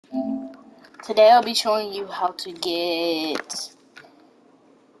Today I'll be showing you how to get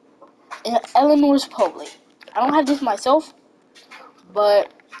Eleanor's Public. I don't have this myself,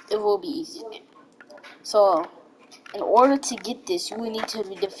 but it will be easy. So, in order to get this, you will need to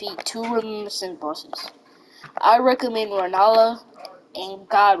defeat 2 reminiscent bosses. I recommend Renala and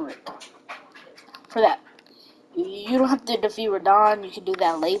Godric for that. You don't have to defeat Radon, you can do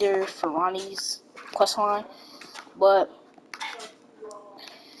that later for Ronnie's questline. But,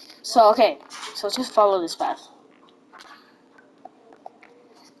 so just follow this path.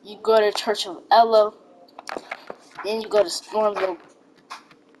 You go to Church of Ella, then you go to Stormville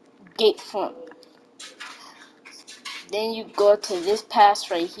Gate Front. Then you go to this pass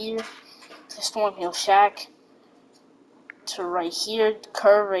right here, to Stormhill Shack, to right here,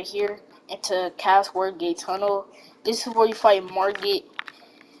 curve right here, into Castward Gate Tunnel. This is where you fight Margit.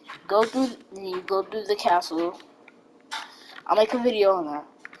 Then you go through the castle. I'll make a video on that.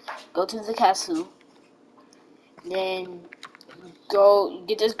 Go to the castle. Then go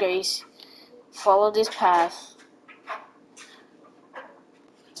get this grace. Follow this path.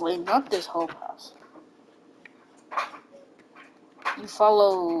 Wait, not this whole path. You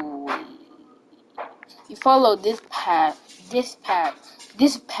follow this path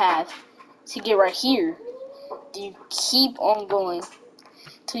to get right here. Then you keep on going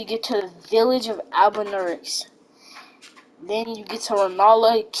till you get to the village of Albanurix. Then you get to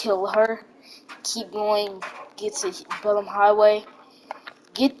Renala, kill her. Keep going, get to Bellum Highway.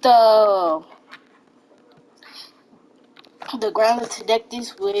 Get the Ground of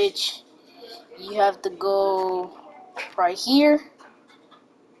Tedectus, which you have to go right here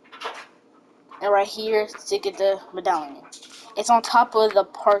and right here to get the medallion. It's on top of the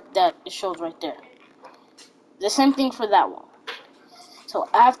park that it shows right there. The same thing for that one. So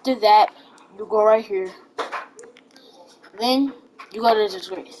after that, you go right here. Then you go to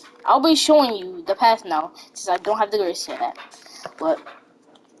the grace. I'll be showing you the path now, since I don't have the grace set.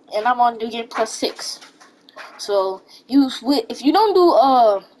 And I'm on New Game Plus 6. So if you don't do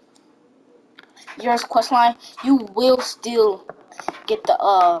your quest line, you will still get the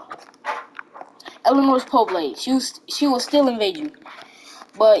Eleanor's Pole Blade. She will still invade you,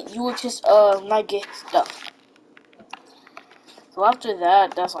 but you will just not get stuff. So after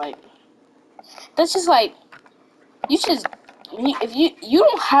that, that's just like if you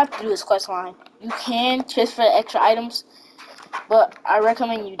don't have to do this quest line. You can transfer extra items, but I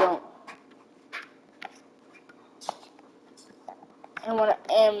recommend you don't.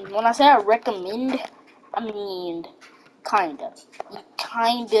 And when I say I recommend, I mean kinda. You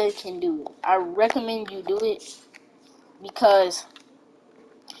kinda can do it. I recommend you do it because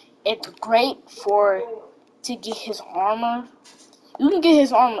it's great to get his armor. You can get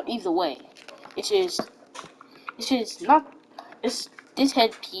his armor either way. It's just not this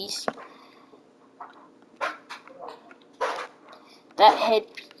headpiece. That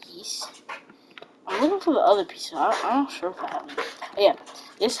headpiece. I'm looking for the other pieces. I'm not sure if I have it. But yeah,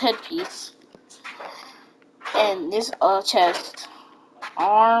 this headpiece and this chest,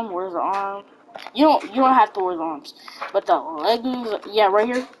 arm. Where's the arm? You don't have to wear the arms, but the leggings. Yeah, right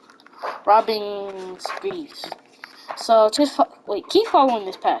here. Robin's Greaves. So just keep following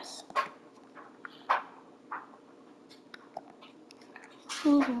this path.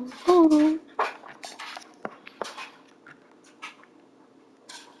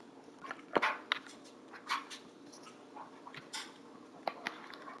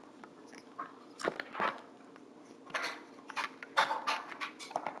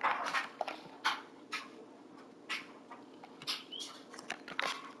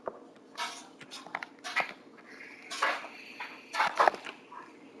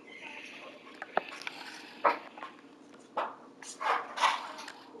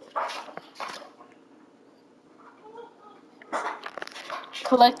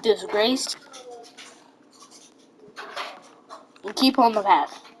 Collect this grace and keep on the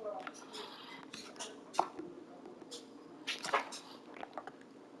path.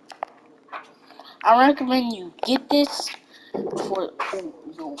 I recommend you get this before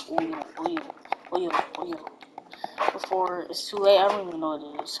before it's too late. I don't even know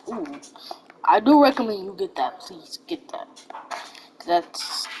what it is. Ooh, I do recommend you get that. Please get that.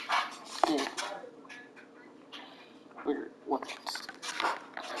 That's good. Weapons.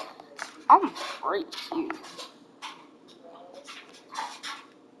 I'm right here.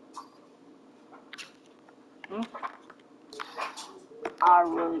 I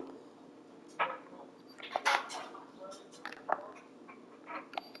really.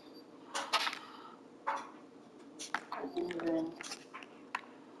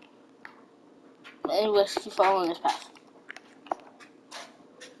 Anyways, keep following this path.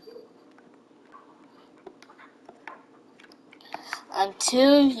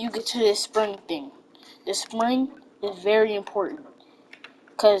 until you get to this spring thing. The spring is very important,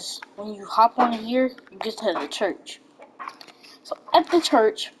 because when you hop on here, you get to the church. So at the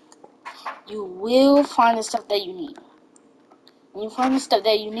church, you will find the stuff that you need. When you find the stuff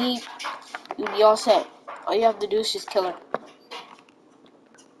that you need, you'll be all set. All you have to do is just kill her.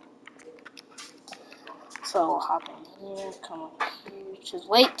 So hop in here, come on here, just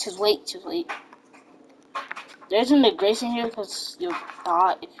wait, just wait, just wait. There isn't a grace in here because you'll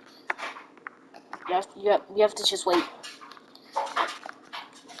die. You have to just wait.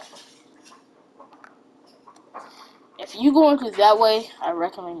 If you going through that way, I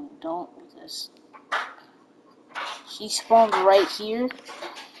recommend you don't, because she spawned right here,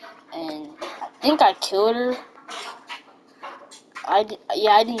 and I think I killed her. I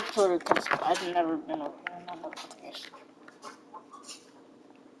didn't kill her because I've never been over there.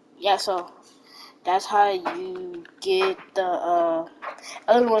 Yeah, so that's how you get the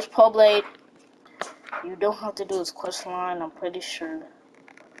Elden Ring Pro Blade. You don't have to do this quest line. I'm pretty sure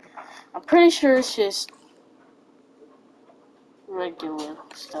it's just regular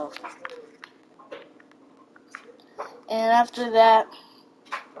stuff. And after that,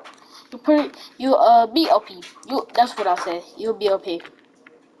 you'll be OP. That's what I said. You'll be OP.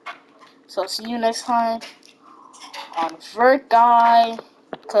 So see you next time on Vert Guy,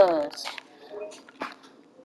 cuz